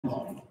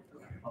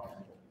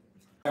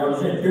Or at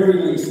the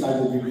very least, I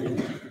will begin.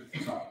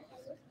 So,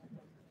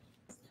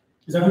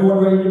 is everyone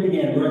ready to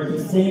begin? We're at the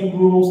same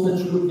rules that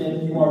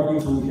you are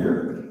used to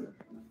here.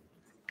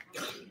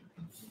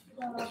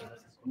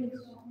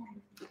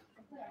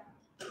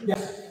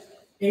 Yes,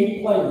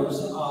 8 players.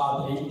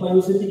 8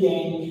 players in the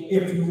game.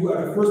 If you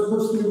are the first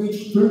person to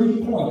reach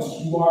 30 points,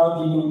 you are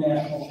the new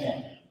national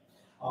champion.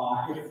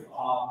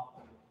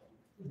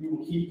 If you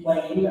will keep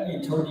playing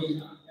until the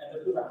end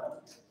of the round.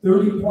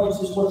 30 points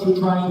is what you're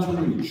trying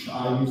to reach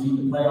using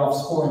the playoff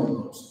scoring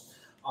rules.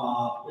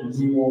 And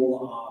we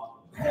will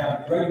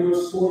have regular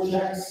score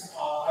checks.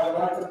 I would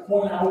like to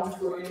point out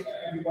for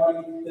everybody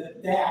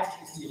that that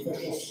is the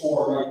official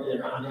score right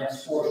there on that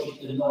score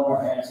sheet that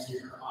Noah has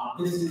here.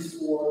 This is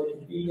for the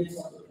convenience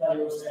of the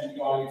players and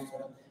the audience,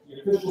 but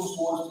the official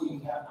scores we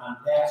have on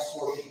that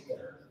score sheet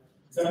there.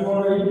 Is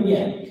everyone ready to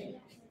begin?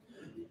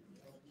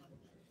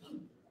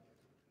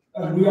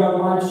 We are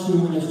live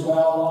streaming as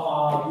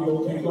well.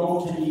 You can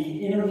go to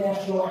the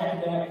International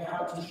Academic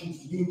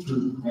Competitions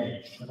YouTube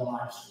page for the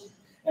live stream.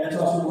 And it's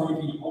also going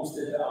to be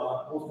posted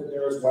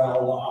there as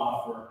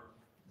well for,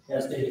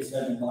 as David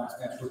said in the last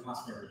match, for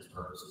posterity's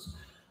purposes.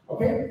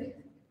 Okay?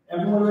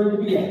 Everyone ready to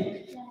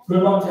begin?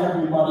 Good luck to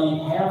everybody.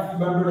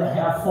 Remember to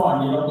have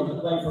fun. You don't get to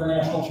play for a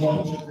national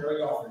championship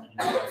very often.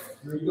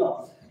 Here you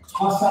go.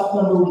 Toss out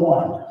number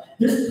 1.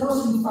 This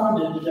person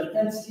founded the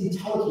Defense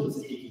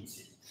Intelligence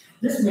Agency.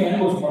 This man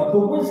was one of the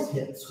whiz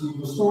kids who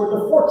restored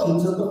the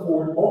fortunes of the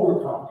Ford Motor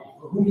Company,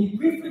 for whom he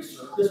briefly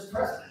served as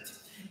president.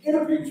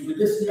 Interviews with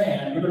this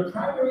man were the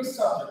primary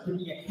subject of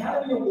the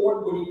Academy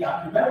Award-winning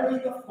documentary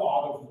The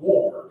Fog of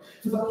War.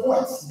 To the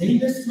points, name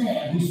this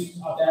man,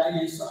 that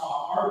is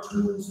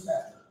R2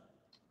 Sebastian.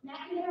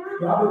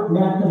 Robert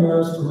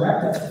McNamara is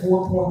correct. That's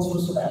 4 points for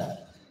Sebastian.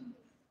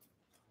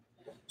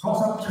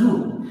 Toss up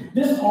 2.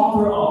 This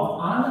author of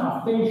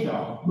On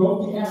Aphasia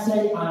wrote the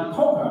essay on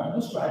coca to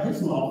describe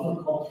his love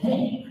for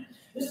cocaine.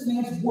 This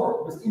man's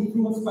work was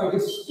influenced by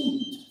his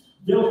student,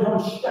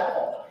 Wilhelm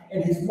Steckel,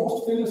 and his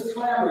most famous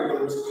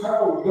collaborator was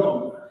Carl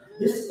Jung.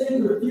 This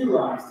thinker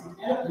theorized the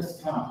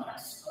Oedipus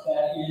complex,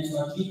 that is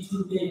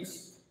G2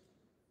 Davis.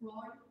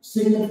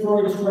 Sigmund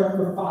Freud is correct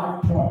for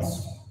 5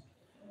 points.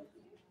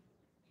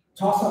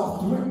 Toss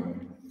up 3.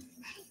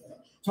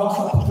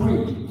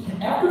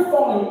 After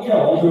falling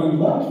ill during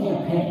one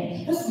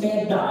campaign, this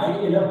man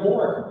died in a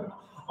boardroom.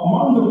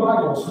 Among the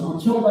rivals who were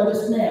killed by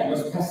this man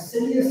was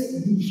Cassinius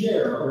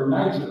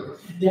Niger.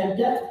 That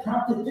death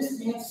prompted this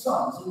man's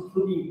sons,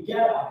 including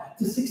Geta,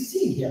 to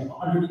succeed him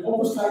under the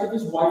oversight of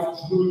his wife,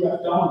 Julia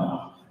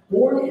Domna.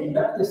 Born in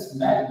Leptis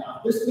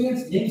Magna, this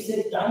man's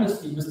namesake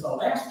dynasty was the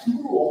last to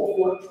rule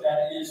for,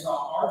 that is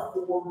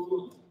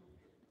R4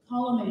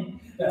 Ptolemy.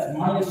 That's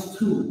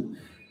 -2.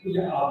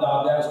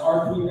 That is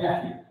R3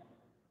 Matthew.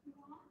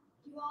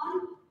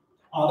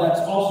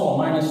 That's also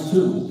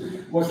 -2.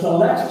 Was the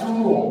last to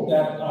rule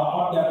that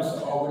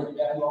was already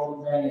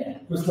ran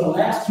in. Was the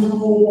last to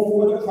rule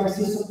before the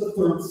crisis of the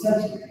 3rd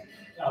century.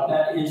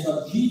 That is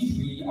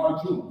G3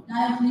 Arjuna.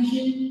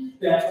 Diocletian.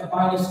 That's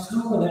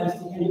 -2, and that's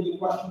the end of the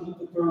question with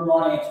the 3rd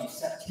wrong answer.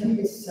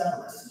 Septimius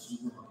Severus is who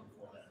we're looking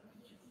for there.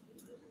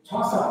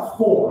 Toss out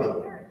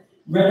 4.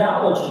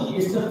 Redology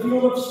is the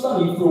field of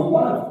study for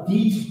one of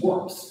these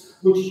works,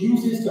 which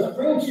uses the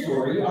frame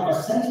story of a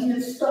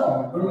sentient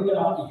stone bringing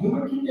about the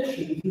human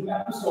condition through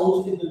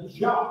episodes in the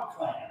Job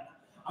clan.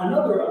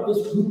 Another of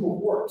this group of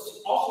works,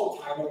 also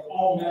titled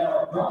All Men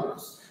Are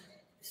Brothers,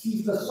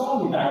 sees the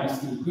Song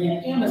Dynasty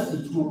grant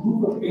amnesty to a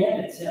group of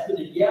bandits after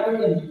they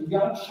gather in the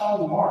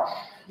Yangshan Marsh,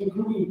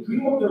 including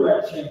Dream of the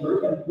Red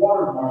Chamber and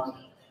Water Margin.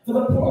 For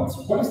the points,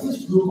 what is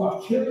this group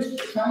of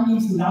cherished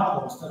Chinese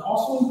novels that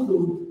also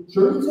include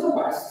Journey to the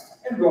West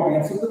and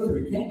Romance of the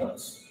Three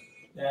Kingdoms?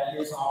 That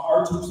is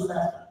R2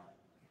 Sebastian.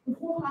 The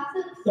 4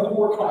 classics? The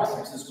 4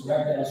 classics is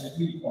correct. That is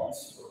 3 points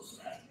for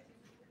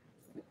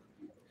Sebastian.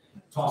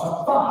 Toss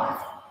up 5.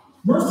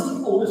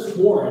 Mercy Otis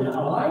Warren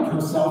aligned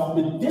herself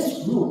with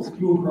this group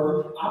through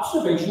her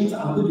observations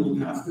on the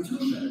new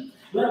Constitution.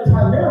 Led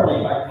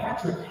primarily by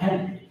Patrick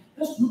Henry,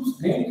 this group's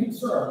main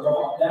concern,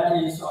 that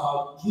is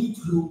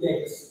G2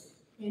 Davis.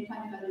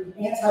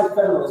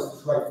 Anti-Federalist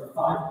is right for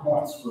 5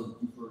 points for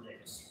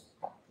Davis.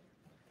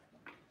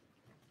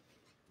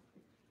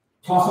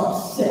 Toss up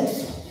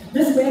 6.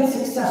 This man's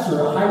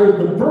successor hired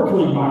the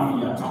Berkeley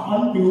Mafia to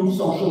undo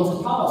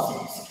socialist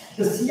policies.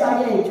 The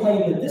CIA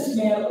claimed that this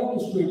man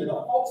orchestrated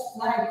a false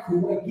flag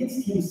coup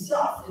against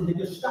himself in the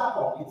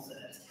Gestapo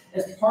incident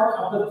as part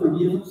of the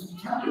 30th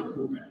September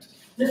movement.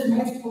 This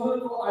man's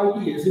political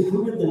ideas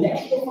included the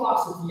national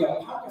philosophy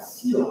of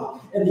Pancasila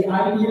and the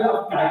idea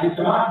of guided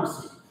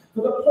democracy.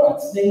 For the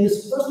points, name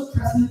this first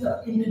president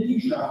of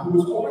Indonesia who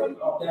was over,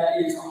 that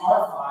is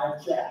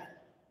R5 Jack.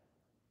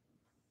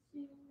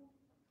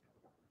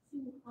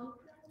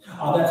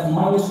 That's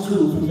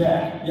 -2 for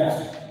Jack,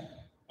 yes.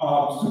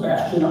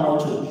 Sebastian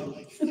R2.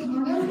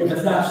 If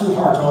it's not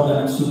Suharto,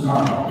 then it's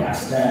Sukarno.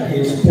 Yes, that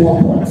is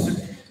 4 points.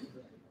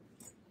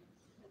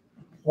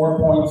 4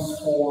 points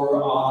for,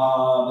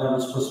 that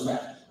was for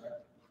Sebastian.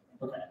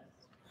 Okay.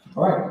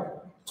 All right.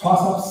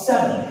 Toss up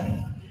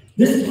 7.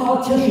 This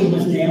politician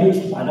was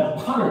damaged by the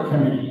Potter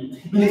Committee.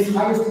 In his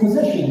highest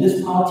position,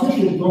 this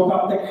politician broke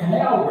up the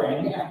canal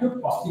ring after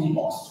busting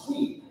Boss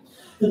Tweed.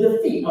 The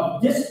defeat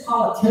of this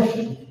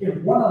politician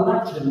in one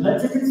election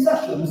led to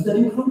concessions that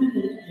included,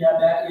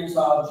 that is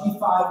G5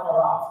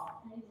 Arav.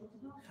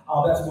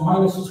 That's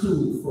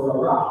 -2 for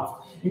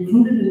Arav.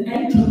 Included an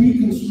end to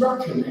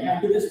Reconstruction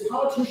after this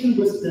politician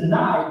was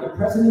denied the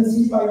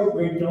presidency by a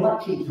rigged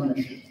election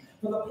commission.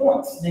 For the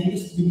points, named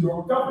this New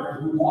York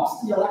governor who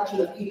lost the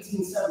election of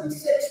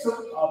 1876,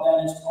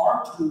 that is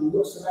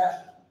R2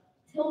 Sebastian.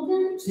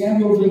 Tilden?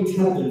 Samuel J.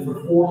 Tilden for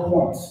 4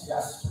 points.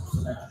 Yes,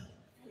 Sebastian.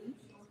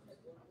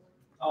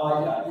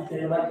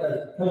 They like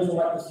the players will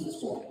like to see the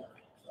score.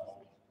 So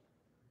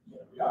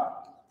there we are.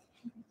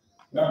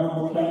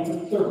 Remember, we're playing to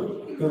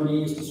 30.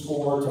 30 is the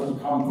score to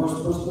become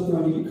first person to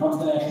 30 becomes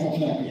the national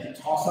champion.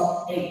 Toss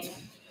up 8.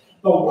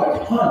 The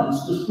White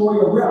Huns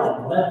destroy a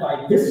realm led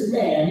by this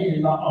man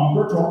in the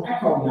Umberto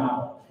Eco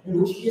novel,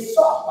 in which he is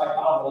sought by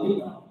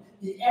Baldolino.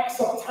 The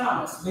Acts of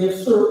Thomas may have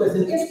served as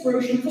an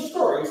inspiration for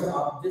stories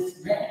about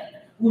this man,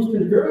 who has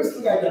been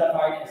variously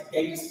identified as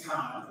Genghis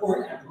Khan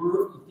or an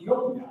emperor of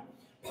Ethiopia.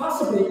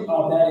 Possibly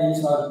that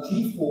is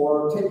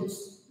G4 Tigris.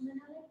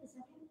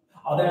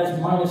 That is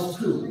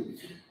 -2.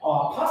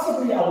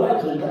 Possibly a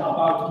legend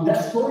about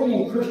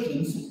Nestorian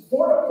Christians,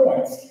 4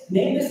 points.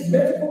 Name this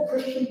mythical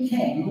Christian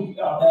king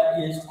that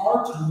is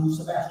R2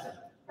 Sebastian.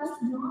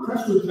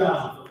 Prester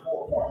John for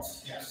 4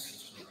 points. Yes,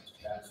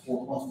 that is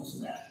 4 points for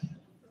Sebastian.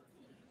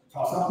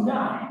 Toss up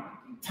 9.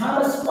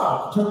 Thomas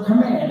Fout took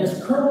command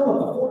as colonel of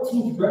the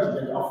 14th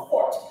Regiment of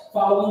Foot,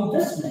 following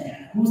this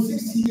man, who was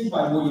succeeded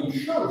by William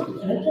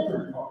Shirley in a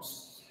different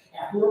post.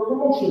 After a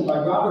promotion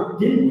by Robert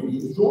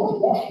Dinwiddie, George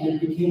Washington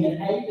became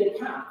an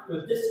aide-de-camp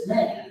for this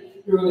man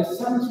during a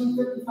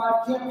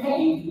 1755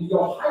 campaign in the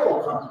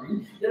Ohio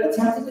country that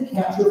attempted to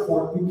capture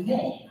Fort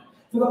Duquesne.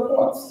 For the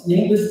points,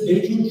 named this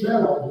Major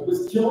General, who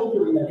was killed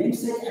during the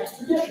namesake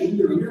expedition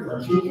during the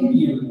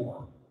French-Indian War.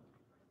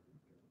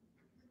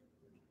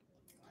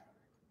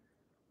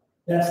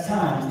 That's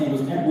time. His name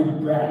was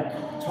Edward Braddock.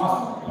 Toss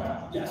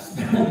up, yes,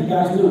 you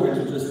guys knew it,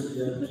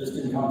 just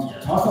didn't come to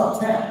you. Toss up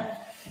 10.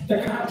 The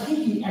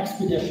Kon-Tiki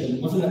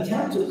expedition was an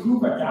attempt to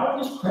prove a now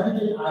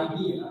discredited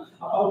idea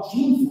about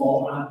gene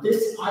flow on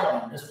this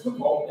island, this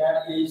football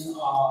that is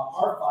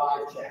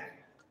R5 Jack.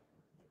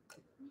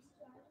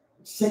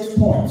 6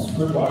 points,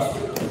 good luck.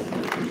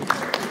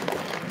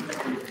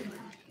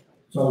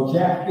 So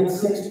Jack gets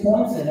 6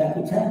 points, and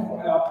after 10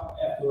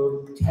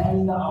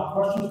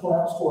 questions, we'll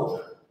have a score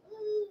check.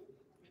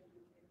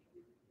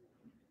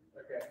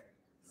 Okay,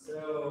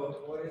 so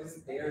what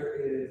is there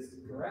is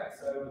correct.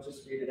 So I will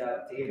just read it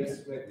out.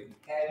 Davis with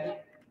 10,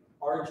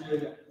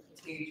 Arjun,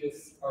 Tejas,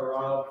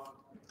 Arav,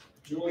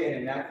 Julian,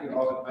 and Matthew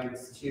all with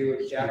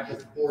 -2. Jack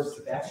with 4.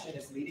 Sebastian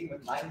is leading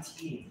with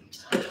 19.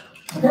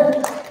 Okay.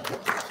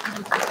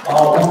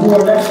 We'll do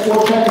our next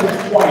score check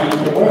at 20.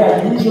 The way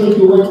I usually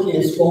do it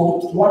is go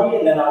to 20,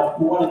 and then I'll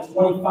do one at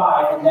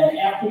 25, and then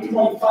after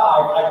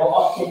 25, I will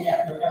update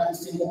after every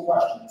single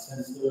question,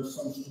 since there's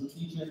some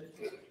strategic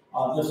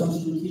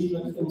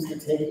things to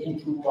take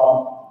into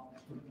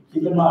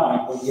keep in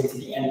mind when we get to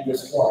the end of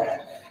this format.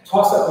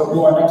 Toss up, we'll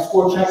do our next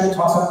score check and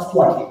toss up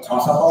 20,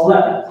 toss up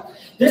 11.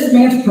 This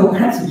man's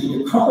propensity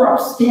to cover up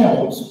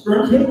scandals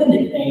earned him the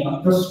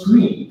nickname the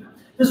Scream.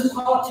 This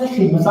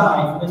politician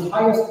resigned from his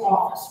highest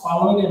office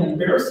following an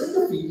embarrassing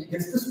defeat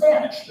against the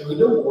Spanish during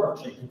the War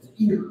of Jacob's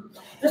Ear.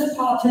 This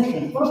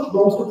politician first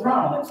rose to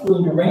prominence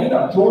during the reign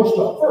of George I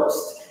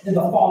in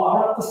the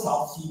fallout of the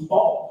South Sea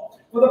Bubble.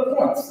 For the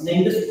points,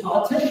 name this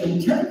politician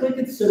typically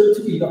considered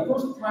to be the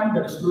first Prime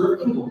Minister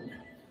of England.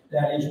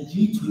 That is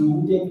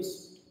G2 Davis.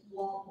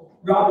 Walpole.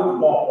 Robert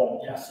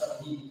Walpole, yes.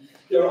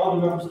 There are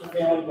other members of the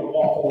family, but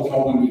Walpole is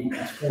all we need.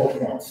 That's 4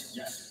 points,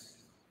 yes.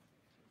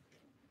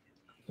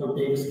 So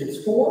Davis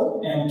gets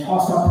 4, and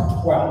toss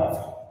up 12.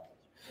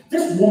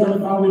 This woman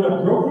founded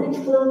a brokerage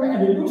firm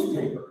and a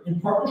newspaper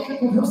in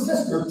partnership with her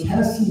sister,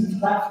 Tennessee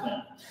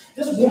Claflin.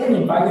 This woman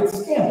invited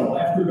scandal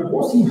after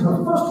divorcing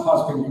her first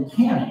husband,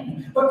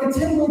 Canning, but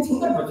continuing to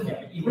live with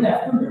him even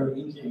after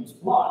marrying James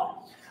Blood.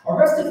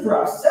 Arrested for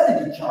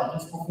obscenity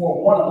charges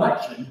before one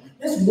election,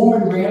 this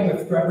woman ran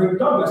with Frederick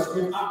Douglass,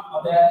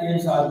 that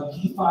is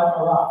G5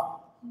 Arav.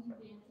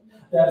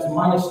 That is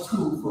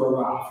 -2 for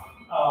Arav.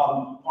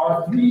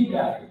 R3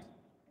 Matthew.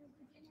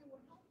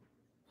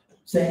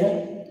 Say it.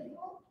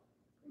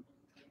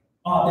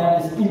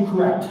 That is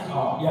incorrect.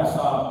 Yes,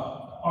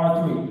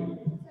 R3.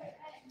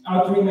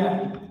 R3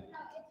 Matthew.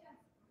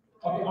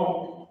 Okay,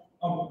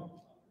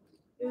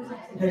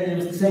 okay, it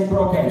was the same.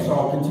 Okay, so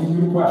I'll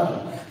continue the question.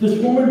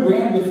 This woman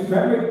ran with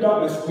Frederick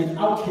Douglass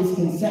without his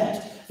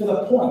consent. For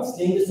the points,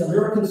 named this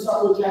American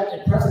suffragette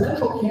and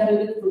presidential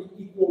candidate for the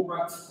Equal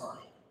Rights Party.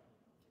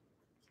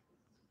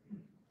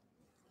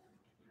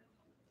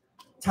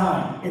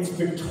 Time. It's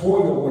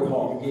Victoria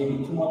Woodhull. You gave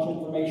me too much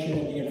information,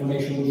 and the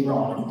information was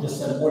wrong. If you just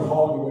said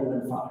Woodhull, you would have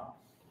been fine.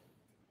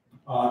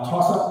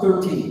 Toss up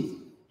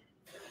 13.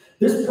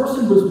 This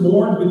person was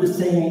mourned with the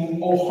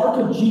saying, "O heart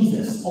of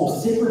Jesus, O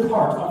sacred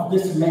heart of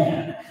this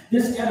man."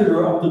 This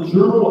editor of the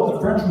Journal of the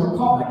French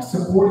Republic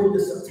supported the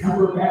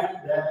September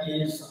bet that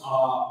is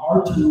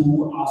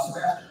R2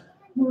 Sebastian.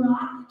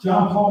 Murat.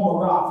 John Paul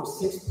Marat for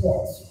 6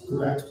 points,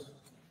 correct?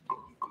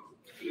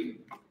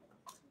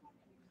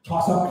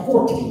 Toss up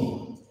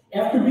 14.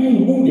 After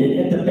being wounded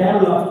at the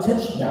Battle of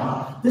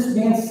Tyczna, this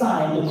man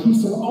signed the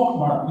Truce of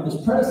Altmark with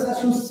his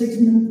predecessor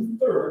Sigmund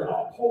III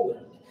of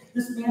Poland.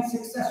 This man's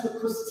successor,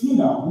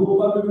 Christina,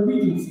 ruled under the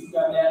regency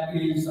that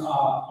is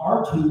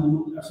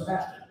R2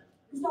 Sebastian.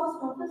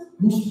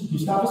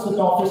 Gustavus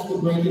Adolphus the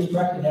Great is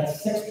correct, and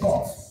that's 6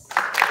 points.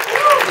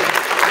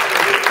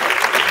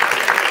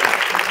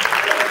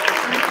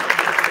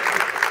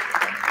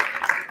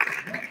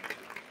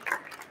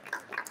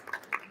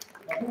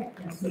 Okay,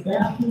 and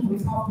Sebastian from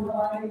South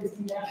Carolina is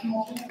the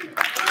national champion.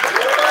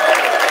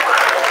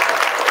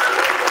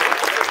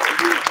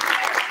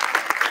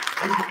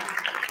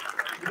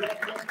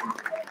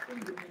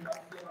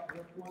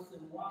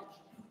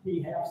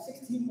 We have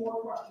 16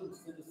 more questions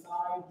to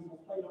decide. We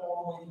will play it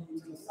all the way through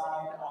to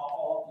decide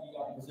all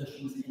of the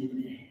positions in the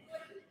game.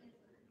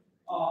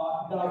 No,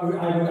 I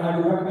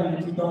would recommend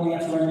that you don't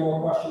answer any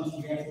more questions.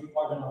 You answered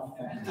quite enough.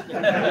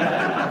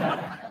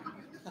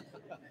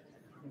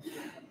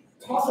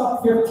 Toss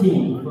up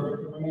 15 for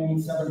the remaining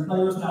 7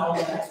 players. Now,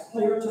 the next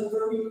player to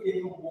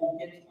 30 will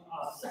get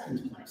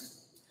second place.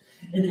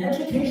 An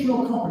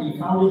educational company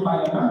founded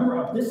by a member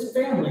of this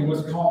family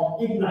was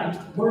called Ignite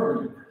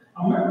Learning.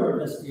 A member of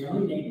this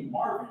family named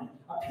Marvin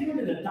appeared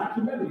in a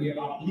documentary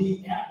about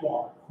Lee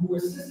Atwater, who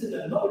assisted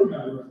another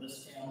member of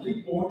this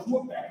family born to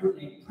a banker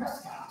named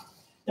Prescott.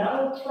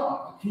 Donald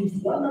Trump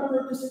accused one member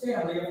of this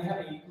family of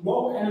having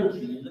low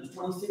energy in the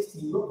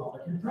 2016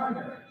 Republican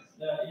primary.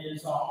 That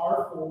is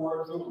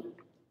R4 Julie.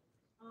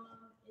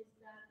 Is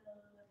that the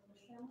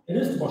Bush family? It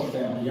is the Bush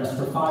family, yes,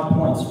 for 5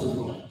 points for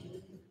Julie.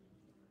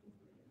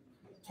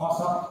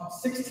 Toss up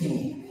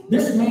 16.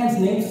 This man's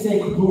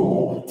namesake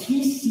rule,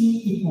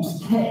 TC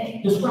equals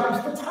K,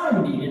 describes the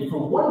time needed for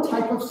one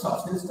type of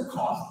substance to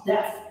cause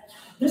death.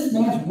 This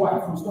man's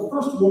wife was the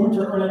first woman to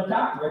earn a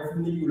doctorate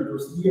from the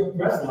University of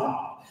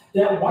Breslau.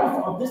 That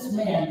wife of this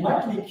man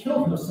likely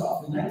killed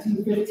herself in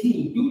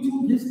 1915 due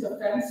to his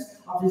defense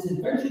of his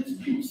invention's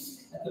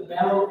use at the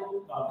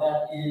battle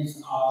that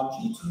is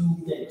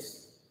G2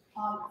 Davis.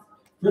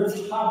 Fritz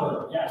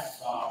Haber,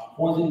 yes,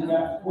 poison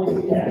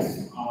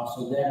gas.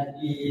 So that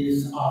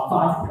is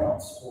 5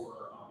 points for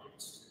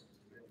Gates.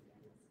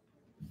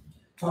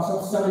 Toss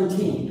up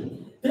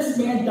 17. This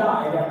man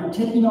died after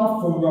taking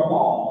off from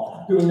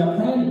Rabaul during a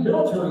planned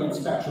military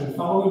inspection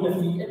following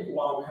defeat at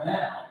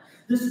Guadalcanal.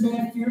 This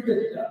man feared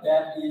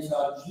that is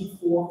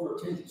G4 for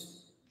Tejas.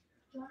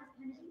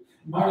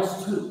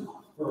 -2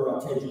 for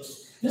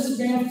Tejas. This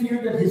man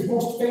feared that his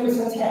most famous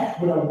attack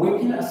would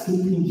awaken a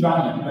sleeping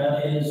giant.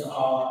 That is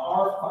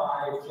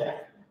R5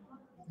 Jack.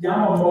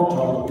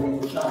 Yamamoto, who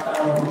was shot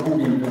down over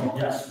Bougainville.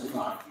 Yes, for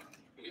 5.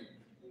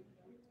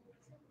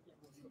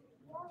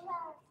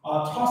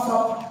 Toss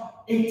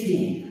up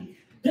 18.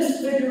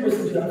 This figure was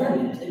the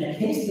defendant in a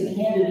case that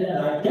handed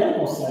an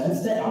identical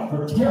sentence to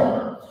Alfred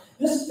Taylor.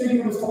 This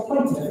figure was the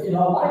plaintiff in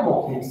a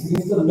libel case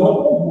against a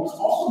noble who was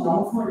also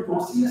known for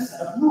endorsing a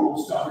set of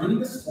rules governing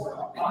the sport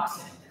of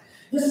boxing.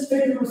 This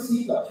figure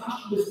received a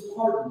posthumous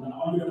pardon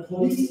under the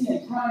Policing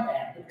and Crime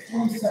Act of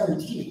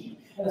 2017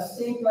 and a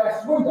stained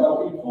glass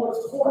window in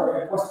Poets'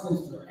 Corner at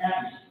Westminster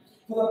Abbey.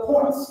 For the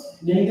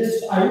points, name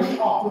this Irish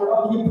author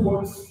of the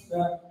importance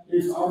that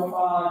is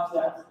R5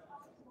 that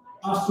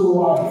Oscar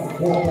Wilde for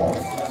 4 points.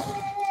 Yes.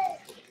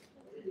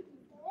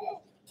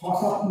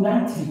 Toss up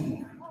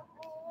 19.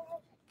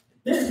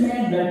 This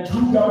man led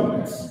 2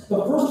 governments,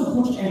 the first of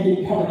which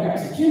ended public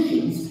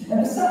executions, and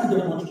the second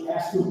of which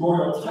passed the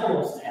Royal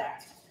Titles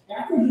Act.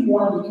 After he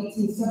won the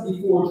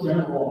 1874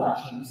 general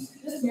elections,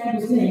 this man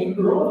was named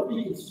Earl of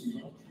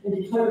Beaconsfield and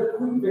declared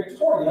Queen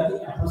Victoria the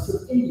Empress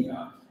of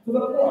India. For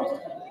the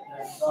point,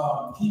 that's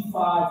G5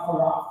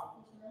 Haraf.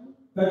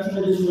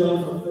 Benjamin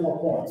Disraeli for 4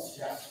 points.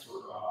 Yes, for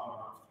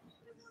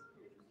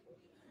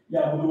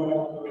yeah,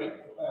 we'll do it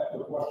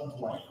for question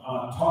 20.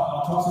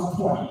 Toss up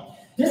 20.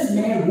 This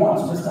man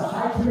once was the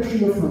High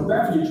Commissioner for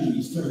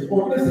Refugees to the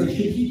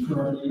organization he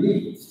currently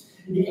leads.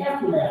 In the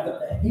aftermath of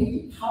the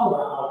Haiti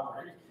cholera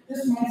outbreak,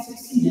 this man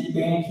succeeded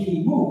Ban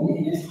Ki-moon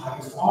in his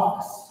highest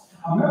office.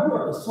 A member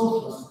of the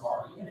Socialist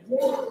Party and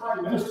former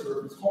Prime Minister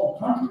of his home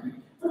country,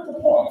 Victor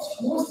Points,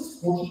 who was this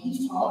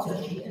Portuguese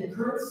politician and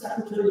current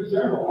Secretary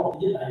General of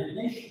the United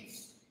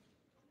Nations.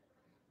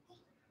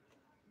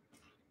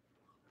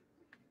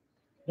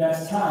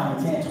 That's time.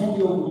 It's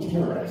Antonio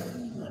Guterres,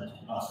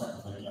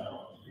 Secretary General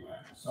of the UN.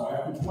 So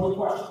after 20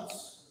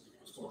 questions,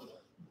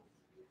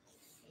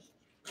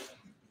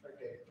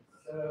 Okay,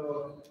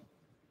 so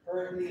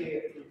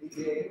currently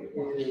leading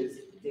is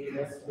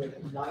Davis with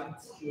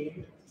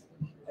 19,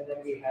 and then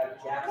we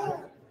have Jack with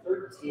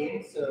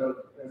 13, so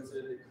those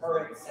are the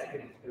current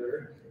second and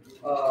third.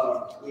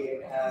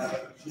 We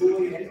have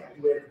Julian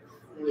with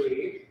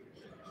 3,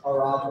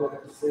 Arab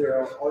with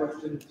 0,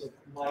 Arjun with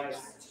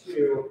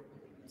 -2,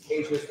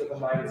 Tejas with a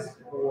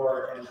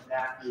 -4, and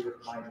Matthew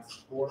with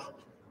 -4.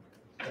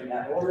 In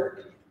that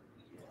order.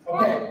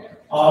 Okay,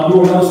 you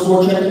are now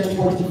score check at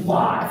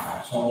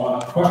 25. So,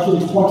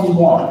 question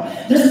 21.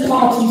 This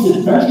policy's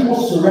eventual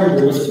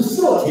surrender was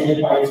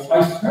facilitated by its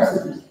Vice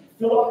President,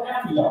 Philip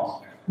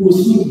Affion, who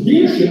assumed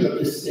leadership of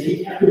the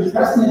state after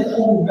President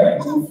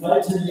Oldmegwu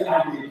fled to the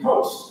Ivory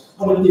Coast,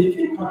 one of the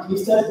few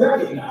countries that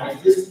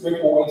recognized this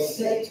breakaway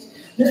state.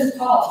 This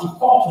policy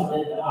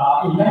faltered in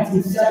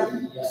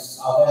 1970.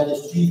 Yes, that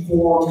is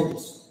G4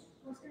 Tejas.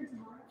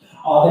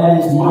 That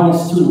is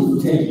 -2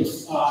 for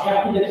Tejas.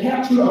 After the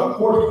capture of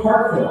Port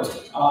Harcourt, that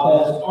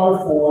is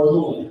R4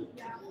 Julian.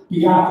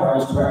 Biafra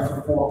is correct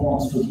for 4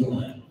 points for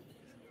Julian.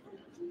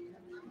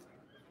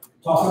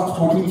 Toss up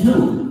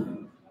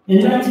 22.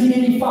 In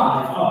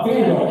 1985, a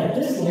vandal at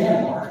this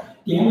landmark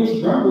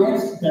damaged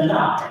Rembrandt's The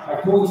Knot by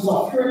throwing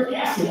sulfuric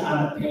acid on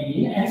the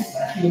painting and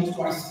slashing it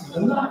twice with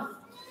a knife.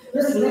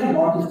 This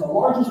landmark is the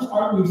largest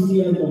art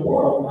museum in the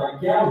world by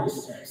gallery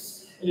space.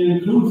 It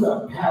includes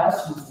a palace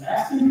whose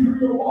last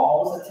imperial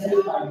wall was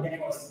attended by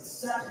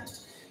Nicholas II.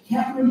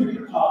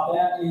 Catherine,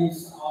 that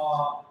is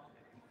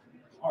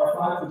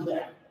R5 for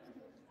Jack.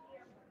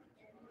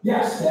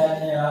 Yes,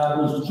 that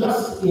was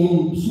just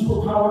in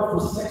superpower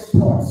for 6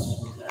 points.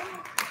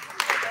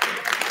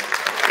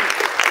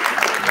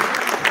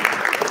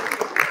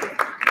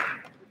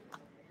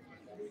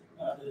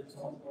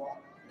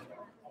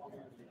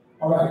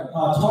 All right,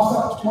 toss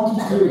up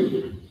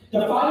 23.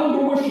 Defying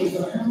the wishes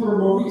of Emperor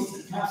Maurice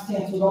of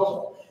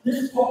Constantinople,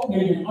 this pope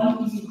made an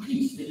uneasy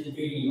peace with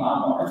invading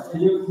Lombards and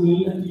their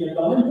queen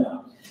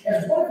Theodelinda.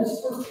 As one of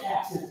his first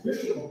acts as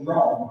Bishop of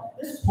Rome,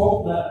 this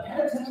pope led a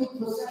penitential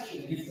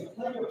procession against the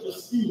plague of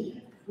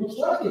Justinian, which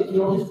likely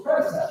killed his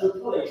predecessor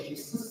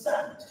Pelagius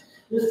II.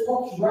 This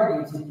pope's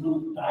writings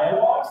include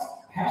dialogues,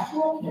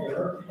 pastoral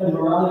care, and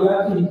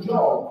Moralia in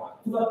Job.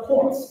 To the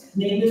points,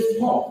 name this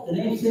pope, the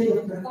namesake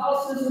of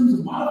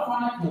Catholicism's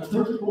monophonic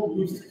liturgical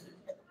music.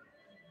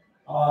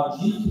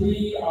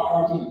 G3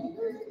 RG.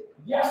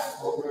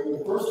 Yes, we're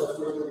going first, that's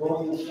where we're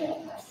going the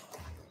channels.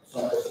 So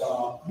it's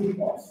 3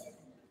 points.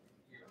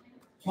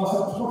 Toss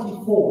up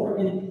 24.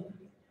 In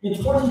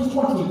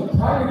 2020, the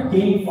private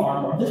game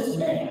farm of this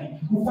man,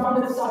 who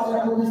founded South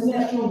Africa's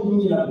National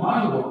Union of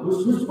Mine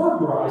Workers, was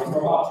burglarized for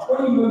about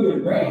 20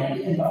 million rand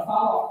in the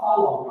Fala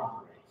Fala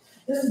robbery.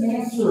 This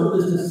man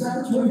served as the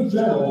Secretary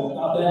General,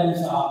 that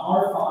is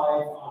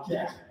R5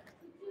 Jack.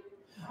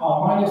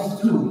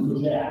 -2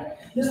 for Jack.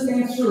 This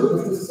man served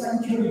as the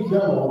Secretary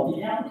General of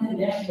the African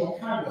National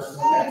Congress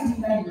from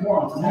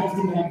 1991 to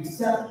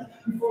 1997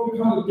 before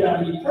becoming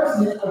Deputy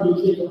President under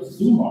Jacob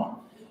Zuma.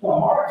 The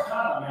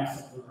Marikana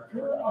Massacre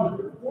occurred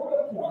under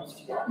 4 points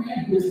for a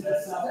man who has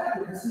led South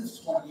Africa since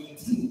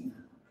 2018.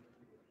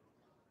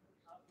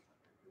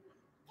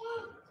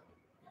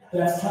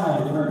 That's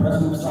time. The current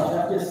President of South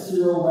Africa,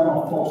 Cyril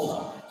Ramaphosa.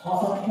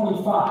 Toss up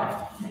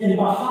 25. In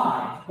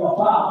Baha'i, the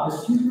Bab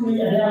is frequently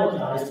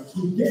analogized to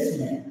this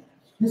man.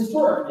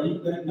 Historically,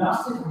 the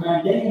Gnostic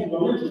Mandaean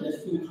religion has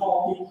been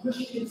called the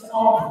Christians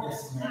of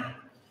this man.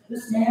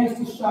 This man is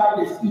described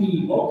as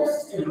eating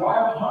locusts and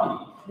wild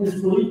honey, and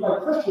is believed by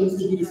Christians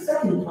to be the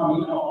second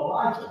coming of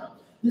Elijah.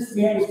 This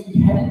man was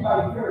beheaded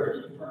by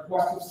Herod at the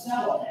request of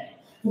Salome.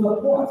 For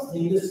the points,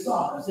 named his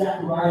son,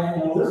 Zechariah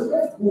and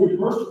Elizabeth, who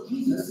immersed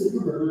Jesus in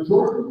the River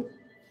Jordan.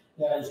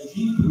 That is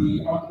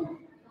G3 Uncle.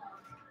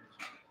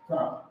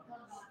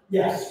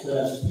 Yes,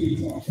 that's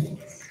 3 points.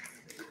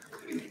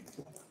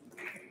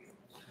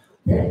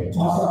 Okay,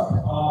 toss up.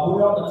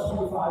 We're up to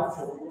 25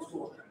 for your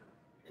score.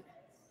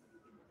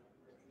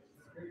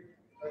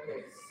 Okay,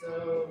 so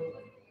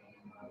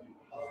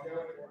I'll go in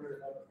order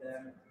of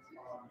them.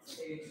 On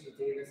stage, so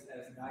Davis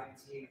has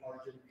 19,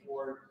 Arjun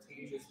 4,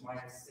 Tejas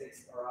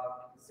 -6, are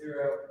up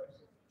 0,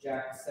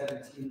 Jack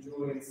 17,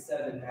 Julian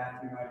 7,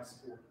 Matthew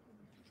 -4.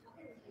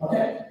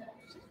 Okay.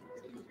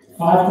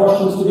 5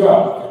 questions to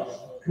go.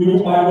 We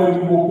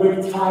will break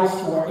ties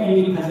for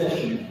any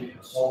position.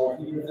 So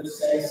even if it's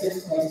say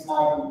 6th place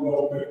tie, we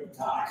will break the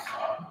ties.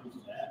 Do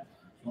that.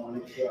 I want to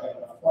make sure I have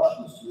enough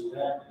questions to do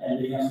that. And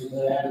the answer to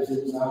that is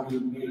it was not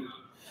being made.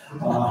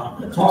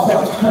 Toss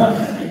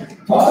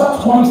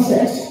up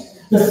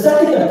 26. The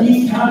second of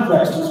these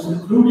contracts was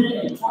concluded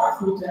and talked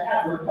through to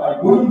Everett by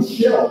William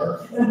Schiller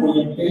and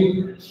William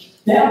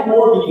Bainbridge. That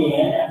war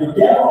began after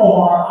Deborah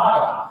Omar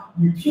Aga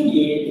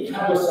repudiated the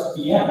Congress of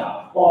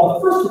Vienna, while the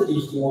first of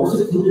these wars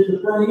included the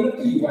burning of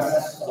the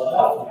USS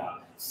Philadelphia.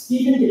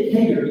 Stephen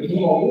Decatur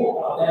became a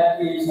war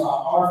that is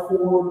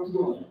R4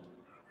 Julian.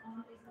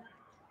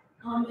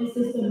 Is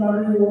this the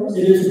Barbary Wars?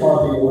 It is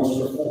Barbary Wars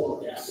for 4,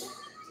 yes.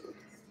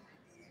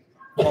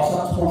 Toss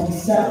up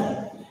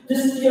 27.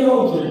 This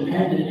theologian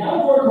penned an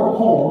allegorical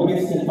poem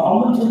against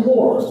involvement in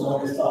wars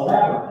known as the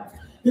Labyrinth.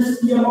 This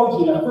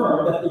theologian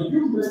affirmed that the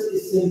Eucharist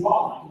is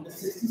symbolic in the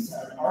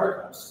 67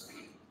 Articles.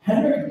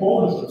 Henrik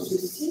Bollinger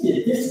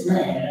succeeded this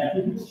man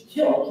after he was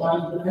killed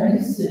trying to defend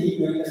his city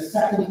during the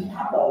Second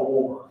Capital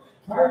War,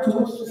 prior to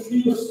which the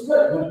city was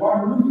split when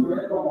Martin Luther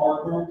and the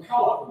Marburg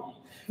Colony.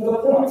 For the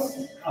points,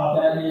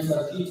 that is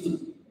G2,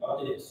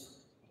 it is.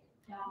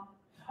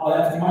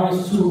 That's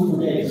 -2 for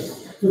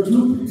Davis. For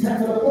 2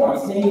 particular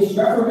points, Davis,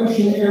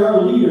 Reformation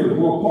era leader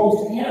who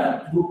opposed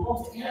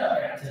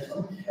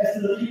Anabaptism as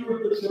the leader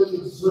of the Church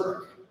of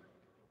Zurich.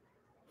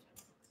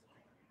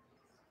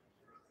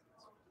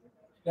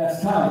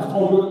 That's time. It's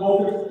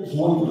over is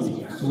one of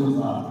these. So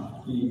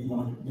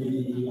maybe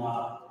the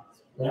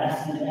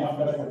last in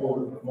alphabetical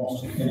order of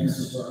most famous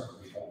Zurich.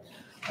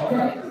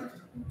 Okay.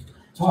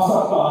 Toss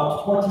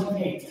up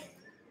 28.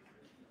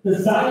 The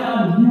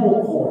Zion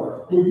Mule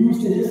Corps were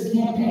used in this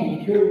campaign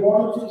to carry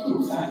water to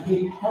troops on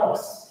Cape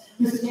Helles.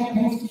 This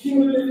campaign's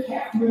cumulative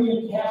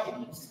 500,000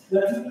 casualties.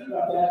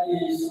 That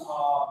is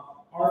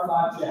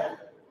R5 Jack.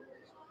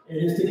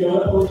 It is to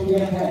go to the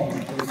campaign.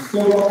 It is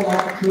still looking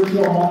like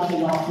Churchill much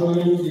in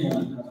Australia and New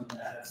Zealand because of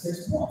that at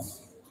 6 points.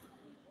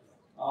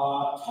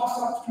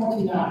 Toss up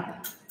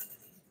 29.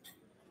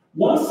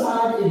 One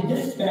side in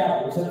this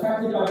battle was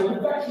affected by the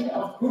defection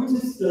of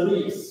Quintus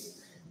Delius.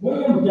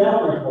 William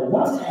Dalrymple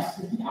once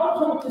asked if the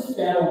outcome of this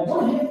battle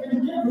would have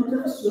been different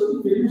if a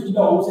certain figure's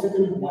nose had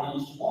been 1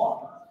 inch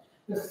longer.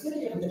 The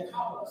city of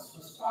Nicopolis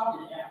was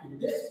founded after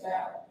this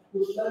battle,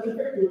 which led the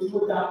victor to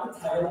adopt the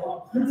title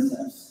of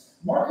princeps.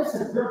 Marcus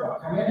Agrippa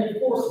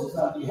commanded forces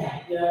on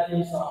behalf. That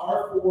is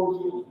R4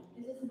 Julian.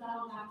 Is this the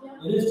Battle of Actium?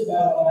 It is the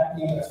Battle of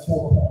Actium. That's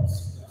 4 points.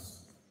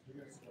 Yes.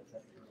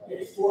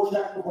 Okay, score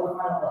check for one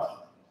final question.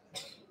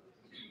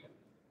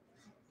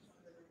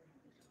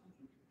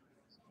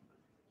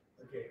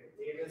 Okay,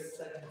 Davis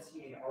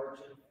 17,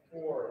 Arjun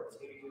 4,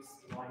 Tejas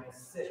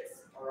 -6,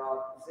 Arab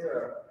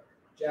 0,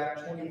 Jack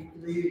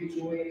 23,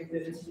 Julian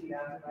 15,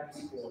 Matthew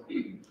 94.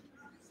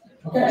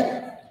 Okay.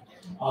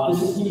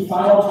 This is the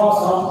final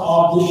toss-up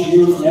of this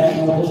year's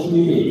National History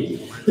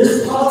Meeting. This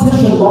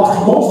politician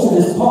lost most of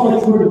his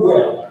public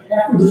goodwill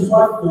after his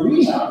wife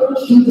Farina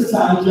urged him to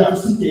sign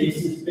Jefferson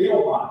Davis's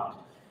bail bond,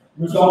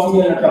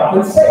 resulting in a drop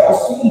in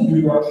sales to the New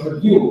York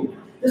Tribune.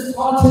 This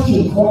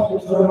politician coined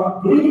the term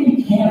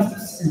 "bleeding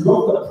Kansas" and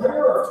wrote the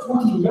prayer of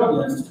 20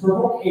 millions to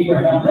provoke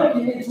Abraham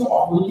Lincoln into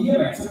offering the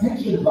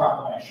Emancipation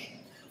Proclamation.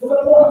 For the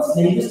points,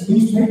 name this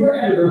newspaper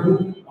editor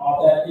who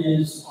that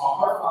is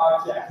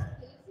R5 Jack.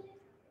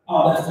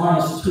 That's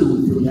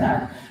 -2 for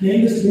Jack.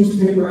 Name this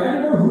newspaper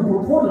editor who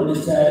purportedly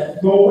said,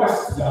 "Go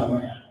west, young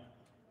man."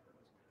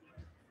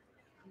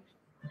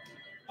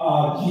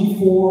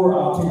 G4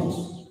 Timbers.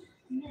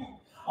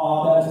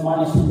 That is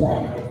 -2.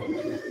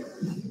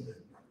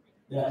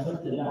 That trick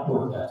did not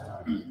work that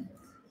time.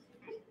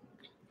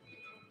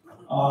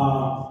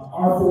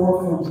 R4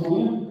 for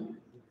Julian.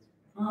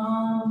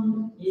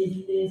 Is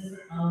this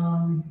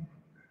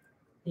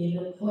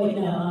David Hoyt?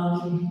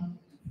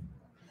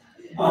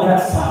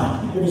 That's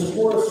time. It was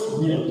Horace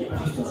Greeley. I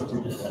just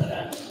said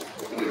that.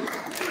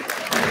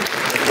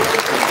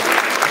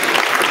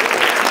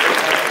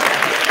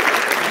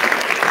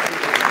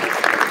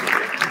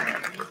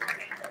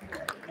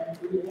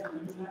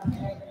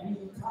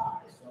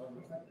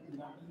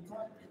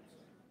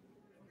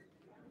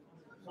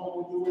 So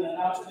we'll do an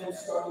announcement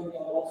starting with the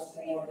whole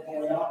score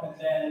going up, and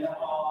then I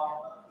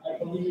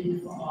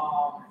believe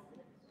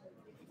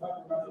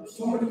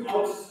somebody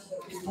else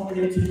is coming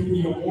in to do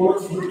the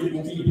awards. We're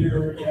going to be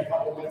here in a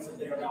couple of minutes if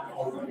they're not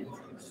already.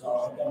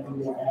 So then we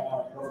will have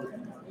our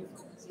program.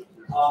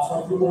 So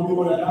if we will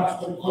do an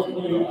announcement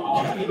quickly,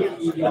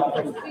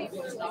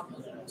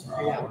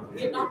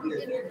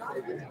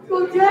 Go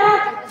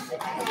Jack!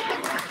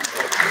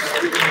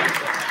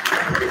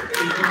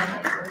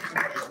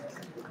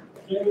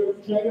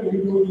 Jacob, you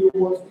do the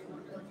awards.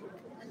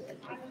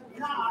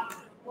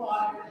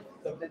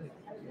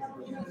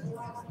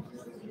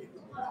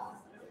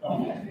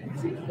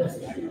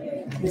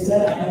 Is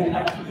that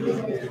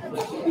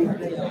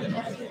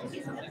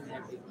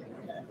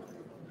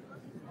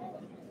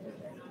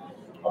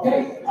okay?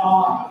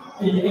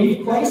 In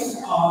 8th place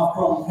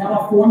from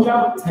California,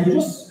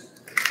 Tejas.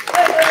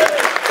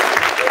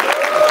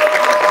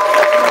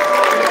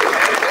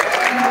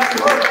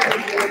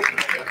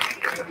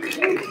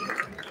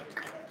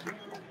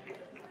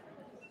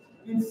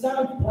 In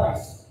 7th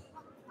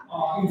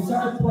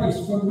place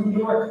from New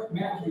York,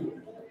 Matthew.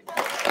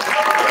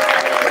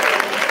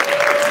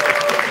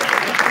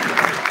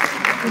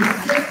 In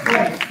 6th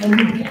place from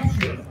New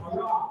Hampshire,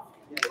 Arab.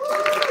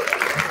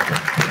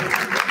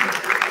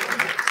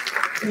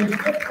 In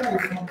 5th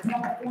place from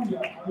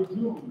California,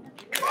 Arjun.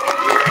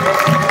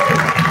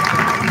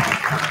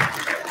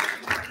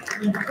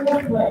 In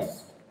 4th place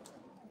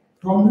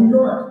from New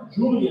York,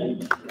 Julian.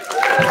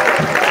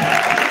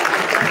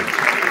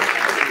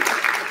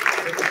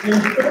 In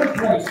 3rd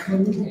place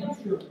from New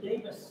Hampshire,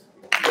 Davis.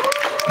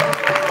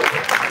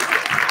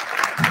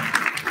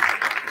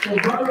 The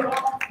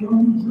runner-up from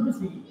New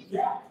Jersey,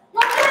 Jack.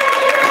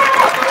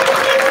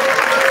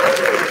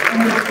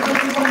 And the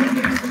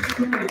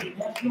 21st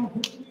National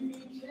History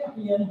Meet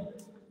champion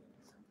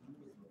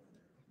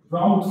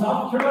from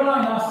South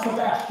Carolina,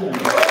 Sebastian.